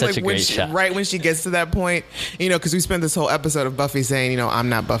amazing, it's like when she gets to that point, because we spent this whole episode of Buffy saying, I'm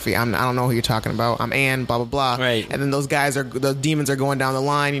not Buffy, I don't know who you're talking about, I'm Anne, blah blah blah. Right. And then the demons are going down the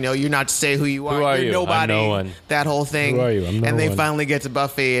line, you're not to say who you are. Who are you're you? nobody. I'm no one. That whole thing. Who are you? I'm no And they one. finally get to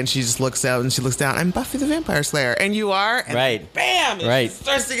Buffy, and she just looks out and she looks down. I'm Buffy the Vampire Slayer, and you are. And bam! And she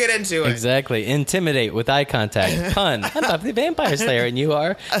starts to get into it. Exactly. Intimidate with eye contact. Pun. I'm Buffy the Vampire Slayer, and you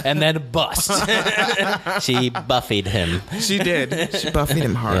are. And then bust. She buffied him. She did. She buffied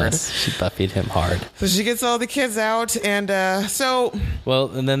him hard. Yes, she buffied him hard. So she gets all the kids out, and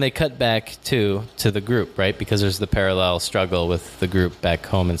and then they cut back to the group, right? Because there's the parallel struggle with the group back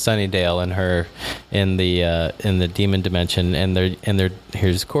home in Sunnydale, and her in the demon dimension, and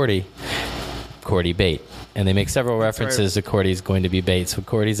here's Cordy bait. And they make several references to Cordy's going to be bait. So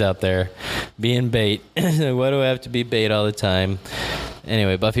Cordy's out there being bait. Why do I have to be bait all the time?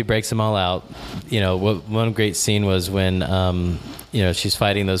 Anyway, Buffy breaks them all out. One great scene was when she's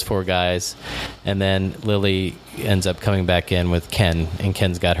fighting those 4 guys, and then Lily ends up coming back in with Ken, and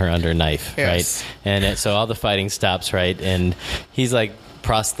Ken's got her under knife, right? And so all the fighting stops, right? And he's like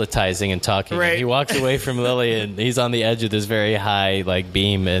proselytizing and talking. Right. And he walks away from Lily, and he's on the edge of this very high like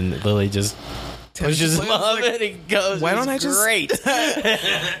beam, and Lily just pushes him up, like, and he goes. Why don't I just? Great.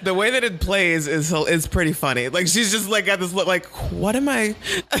 The way that it plays is pretty funny. Like she's just like got this look like, what am I?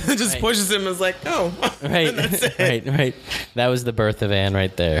 Just pushes him and is like, oh, right, right. That was the birth of Anne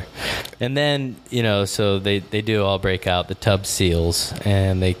right there. And then so they do all break out. The tub seals,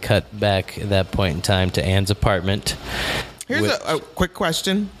 and they cut back at that point in time to Anne's apartment. Here's a quick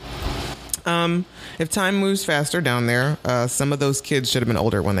question. If time moves faster down there, some of those kids should have been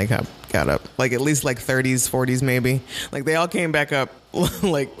older when they got up. Like at least like 30s, 40s maybe. Like they all came back up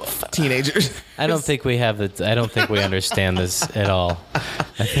like teenagers. I don't think we understand this at all.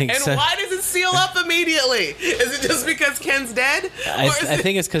 I think. And why does it seal up immediately? Is it just because Ken's dead? I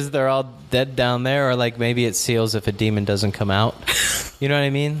think it's because they're all dead down there, or like maybe it seals if a demon doesn't come out. You know what I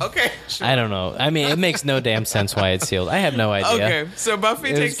mean? Okay. Sure. I don't know. I mean, it makes no damn sense why it's sealed. I have no idea. Okay, so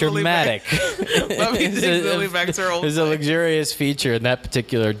Buffy takes Lily back. Buffy takes Lily back to her old There's a luxurious feature in that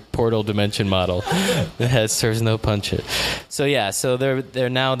particular portal dimension model that serves no punch it. So yeah, so they're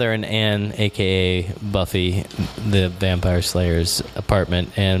in Anne, aka Buffy, the Vampire Slayer's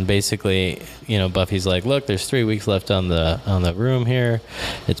apartment, and basically, Buffy's like, look, there's 3 weeks left on the room here.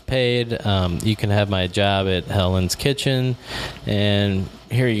 It's paid. You can have my job at Helen's Kitchen, and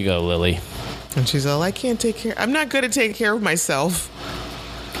here you go, Lily. And she's all, I can't take care. I'm not good at taking care of myself.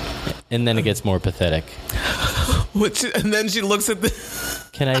 And then it gets more pathetic. And then she looks at the.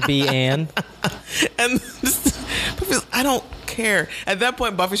 Can I be Anne? And Buffy's, I don't care. At that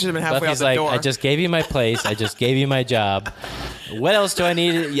point, Buffy should have been halfway Buffy's out the door. I just gave you my place. I just gave you my job. What else do I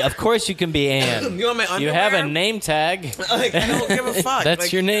need? Of course you can be Anne. You want my underwear? You have a name tag. Like, I don't give a fuck. That's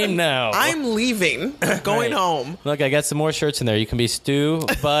like, your name now. I'm leaving. Going home. Look, I got some more shirts in there. You can be Stu,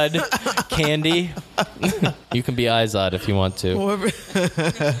 Bud, Candy. You can be Izod if you want to.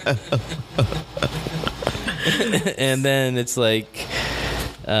 And then it's like...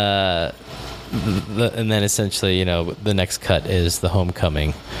 and then essentially, the next cut is the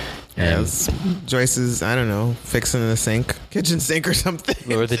homecoming. Yes. Joyce is, I don't know, fixing the kitchen sink or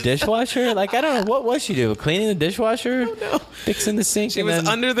something. Or the dishwasher? Like, I don't know. What was she doing? Cleaning the dishwasher? I don't know. Fixing the sink? She was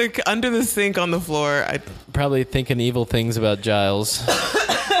under the sink on the floor. Probably thinking evil things about Giles.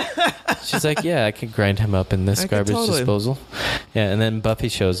 She's like, yeah, I could grind him up in this garbage disposal. Yeah, and then Buffy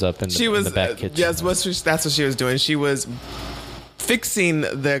shows up in the back kitchen. Yes, that's what she was doing. She was fixing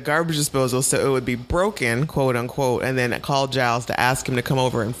the garbage disposal so it would be broken, quote unquote, and then call Giles to ask him to come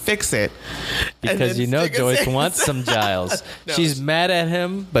over and fix it. Because Joyce wants some Giles. No. She's mad at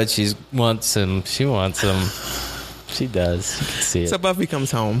him, but she wants him. She wants him. She does. You can see it. So Buffy comes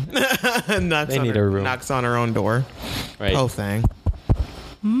home. knocks on her own door. Right. Oh, thing.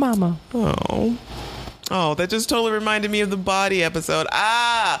 Mama. Oh, that just totally reminded me of the body episode.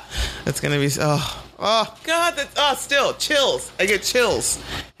 That's gonna be oh God, that's still chills. I get chills.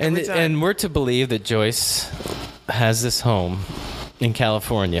 And we're to believe that Joyce has this home in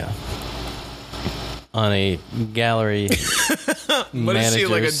California on a gallery manager's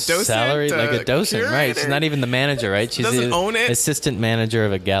like a docent, salary, like a docent, curator? right? She's not even the manager, right? She's doesn't the own it? assistant manager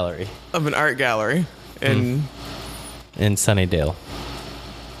of a gallery, of an art gallery in Sunnydale.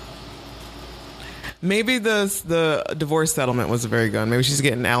 Maybe the divorce settlement was very good. Maybe she's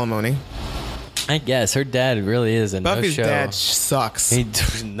getting alimony. I guess her dad really is a Buffy's no-show. dad sucks. He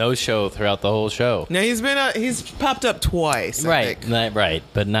no show throughout the whole show. Now he's popped up twice, right? Right,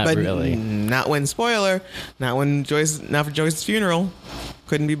 but not really. Not when not for Joyce's funeral.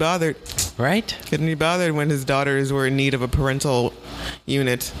 Couldn't be bothered. Right? Couldn't be bothered when his daughters were in need of a parental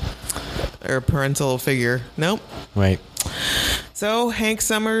unit or a parental figure. Nope. Right. So Hank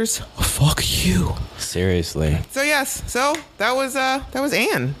Summers, fuck you. Seriously. So yes, that was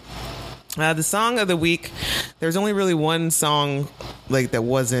Anne. The song of the week. There's only really one song that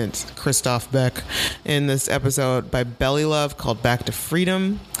wasn't Christoph Beck in this episode by Belly Love called "Back to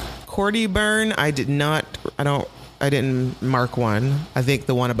Freedom." Cordy Burn. I didn't mark one. I think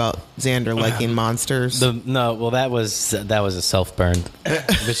the one about Xander liking monsters. That was a self burn,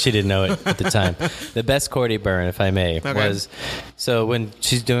 but she didn't know it at the time. The best Cordy burn, if I may, was so when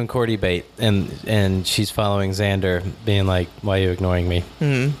she's doing Cordy bait and she's following Xander, being like, "Why are you ignoring me?"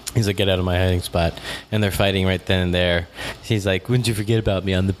 Mm-hmm. He's like, "Get out of my hiding spot," and they're fighting right then and there. He's like, "Wouldn't you forget about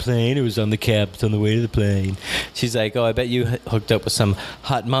me on the plane? It was on the cab. It's on the way to the plane." She's like, "Oh, I bet you hooked up with some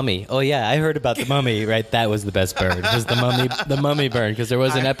hot mummy." "Oh yeah, I heard about the mummy." Right, that was the best burn. Was the mummy burn, because there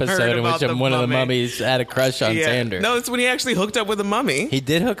was an episode in which one of the mummies had a crush on Xander. No, it's when he actually hooked up with a mummy. He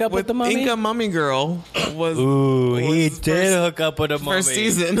did hook up with the mummy? Inca Mummy Girl was. He did hook up with a mummy. First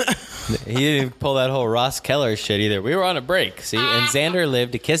season. He didn't pull that whole Ross Keller shit either. We were on a break, see? And Xander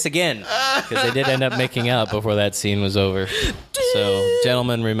lived to kiss again. Because they did end up making out before that scene was over. So,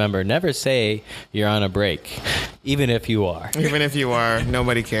 gentlemen, remember, never say you're on a break. Even if you are. Even if you are,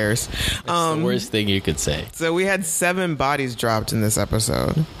 nobody cares. It's the worst thing you could say. So we had 7 bodies dropped in this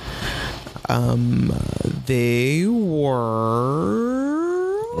episode. They were...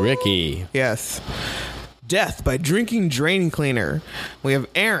 Ricky. Yes. Death by drinking drain cleaner. We have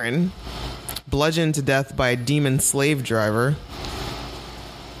Aaron, bludgeoned to death by a demon slave driver.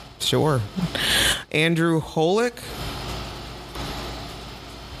 Sure. Andrew Holick,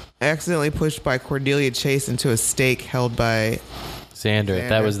 accidentally pushed by Cordelia Chase into a stake held by Xander.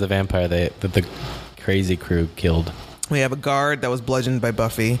 That was the vampire that the crazy crew killed. We have a guard that was bludgeoned by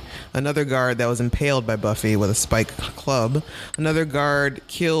Buffy. Another guard that was impaled by Buffy with a spike club. Another guard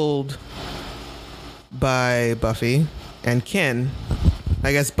killed by Buffy. And Ken,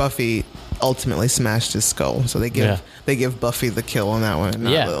 I guess Buffy ultimately smashed his skull. So they give Buffy the kill on that one,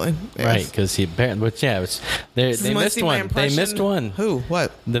 not Lily. Yes. Right, because he apparently, they missed one. They missed one. Who?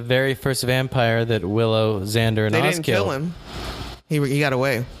 What? The very first vampire that Willow, Xander, and They Oz didn't killed. kill him. He got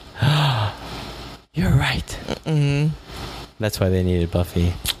away. You're right. Mm-hmm. That's why they needed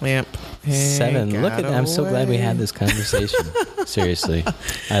Buffy. Yep. 7. Look at that. I'm so glad we had this conversation. Seriously.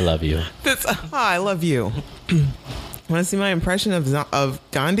 I love you. I love you. Want to see my impression of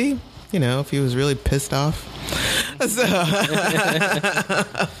Gandhi? You know, if he was really pissed off.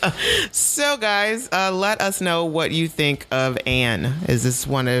 So guys, let us know what you think of Anne. This is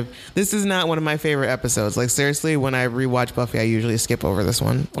not one of my favorite episodes. Like, seriously, when I rewatch Buffy, I usually skip over this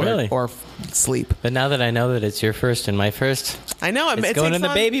one. Or sleep. But now that I know that it's your first and my first, I know it's going in the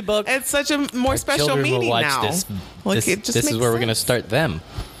baby book. It's such a more special children meaning will watch now. This This is where we're going to start them.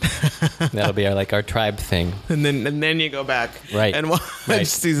 That'll be our tribe thing. And then you go back and watch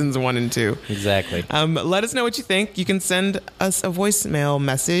seasons 1 and 2. Exactly. Let us know what you think. You can send us a voicemail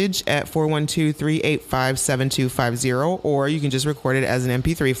message at 412-385-7250, or you can just record it as an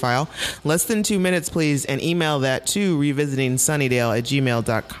MP3 file. Less than 2 minutes, please, and email that to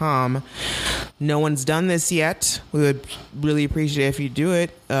revisitingsunnydale@gmail.com. No one's done this yet. We would really appreciate it if you do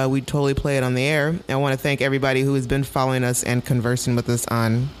it. We'd totally play it on the air. I want to thank everybody who has been following us and conversing with us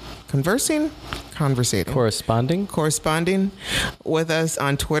on corresponding with us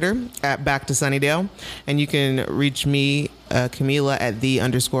on Twitter at Back to Sunnydale. And you can reach me, Camila, at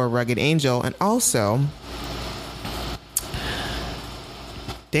 @the_rugged angel. And also,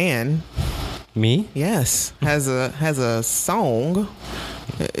 Dan. Me? Yes. Has a song.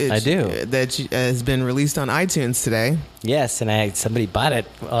 I do. That has been released on iTunes today. Yes, and somebody bought it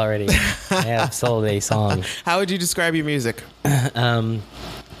already. I have sold a song. How would you describe your music?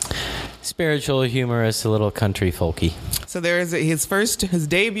 Spiritual, humorous, a little country folky. So there is his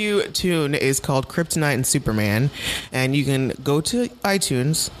debut tune is called Kryptonite and Superman, and you can go to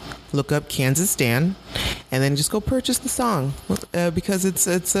iTunes, look up Kansas Dan, and then just go purchase the song because it's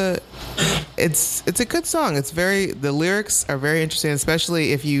a good song. The lyrics are very interesting,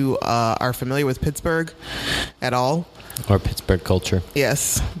 especially if you are familiar with Pittsburgh at all. Or Pittsburgh culture.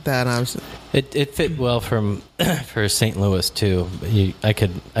 Yes, it fit well for St. Louis too. I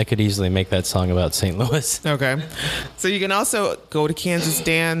could easily make that song about St. Louis. Okay, so you can also go to Kansas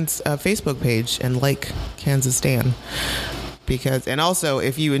Dan's Facebook page and like Kansas Dan. And also,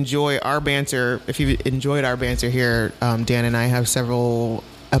 if you enjoyed our banter here, Dan and I have several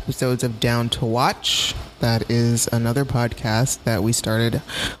episodes of Down to Watch. That is another podcast that we started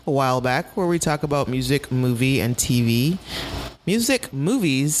a while back where we talk about music, movies, and TV.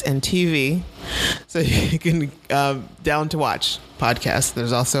 So you can Down to Watch podcast.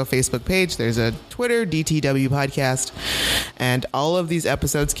 There's also a Facebook page. There's a Twitter, DTW podcast. And all of these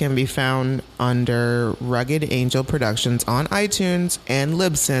episodes can be found under Rugged Angel Productions on iTunes and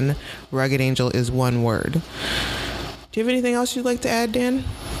Libsyn. Rugged Angel is one word. Do you have anything else you'd like to add, Dan?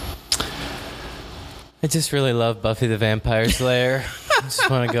 I just really love Buffy the Vampire Slayer. I just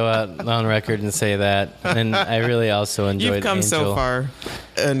want to go out on record and say that. And I really also enjoyed You've come Angel. so far,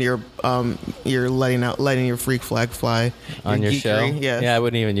 and you're letting your freak flag fly on your show. Yes. Yeah, I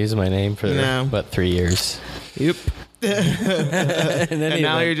wouldn't even use my name for about 3 years. Yep. and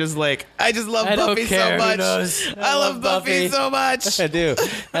now you're just like, I just love Buffy so much. I love Buffy so much. I do.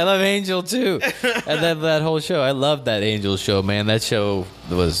 I love Angel too. And then that whole show. I loved that Angel show, man. That show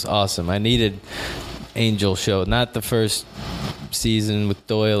was awesome. I needed Angel show, not the first season with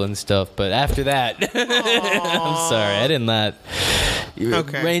Doyle and stuff, but after that. I'm sorry, I did not.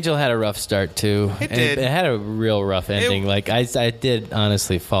 Okay. Angel had a rough start too. It did. It had a real rough ending. I did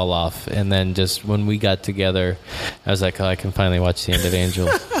honestly fall off, and then just when we got together, I was like, oh, I can finally watch the end of Angel.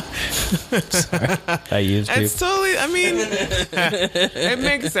 Sorry, I used you. It's totally. I mean, it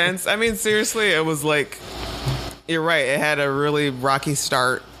makes sense. I mean, seriously, it was like, you're right. It had a really rocky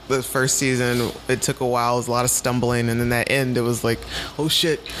start. The first season, it took a while. It was a lot of stumbling, and then that end, it was like, oh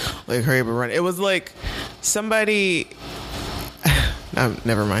shit, like hurry up and run. It was like somebody. No,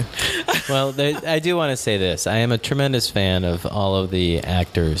 never mind. Well, I do want to say this. I am a tremendous fan of all of the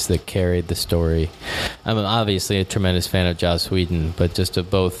actors that carried the story. I'm obviously a tremendous fan of Joss Whedon, but just of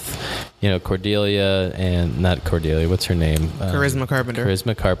both, Cordelia and not Cordelia. What's her name? Charisma Carpenter.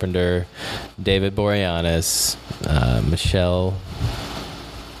 Charisma Carpenter, David Boreanaz, Michelle.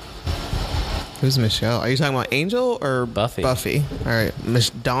 Who's Michelle? Are you talking about Angel or Buffy? Buffy. All right.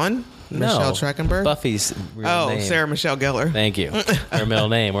 Dawn? Michelle Trachtenberg? Buffy's real name. Oh, Sarah Michelle Gellar. Thank you. Her middle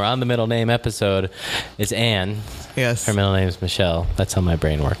name. We're on the middle name episode. It's Anne. Yes. Her middle name is Michelle. That's how my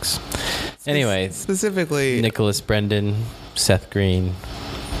brain works. Anyway. Specifically. Nicholas Brendan, Seth Green,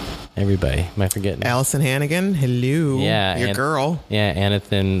 everybody. Am I forgetting? Allison Hannigan. Hello. Yeah. Your girl. Yeah,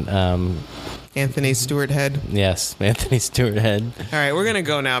 Anthony Stewart Head. Yes, Anthony Stewart Head. All right, we're gonna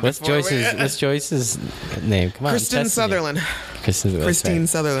go now. What's Joyce's name? Come on, Kristen Sutherland. Christine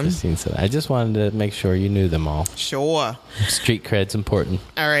Sutherland. I just wanted to make sure you knew them all. Sure. Street cred's important.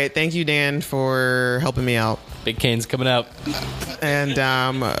 All right, thank you, Dan, for helping me out. Big Kane's coming out. And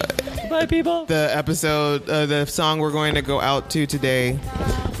bye, people. The song we're going to go out to today.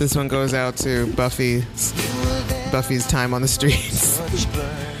 This one goes out to Buffy's time on the streets.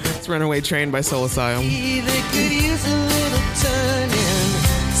 It's Runaway Train by Soul Asylum.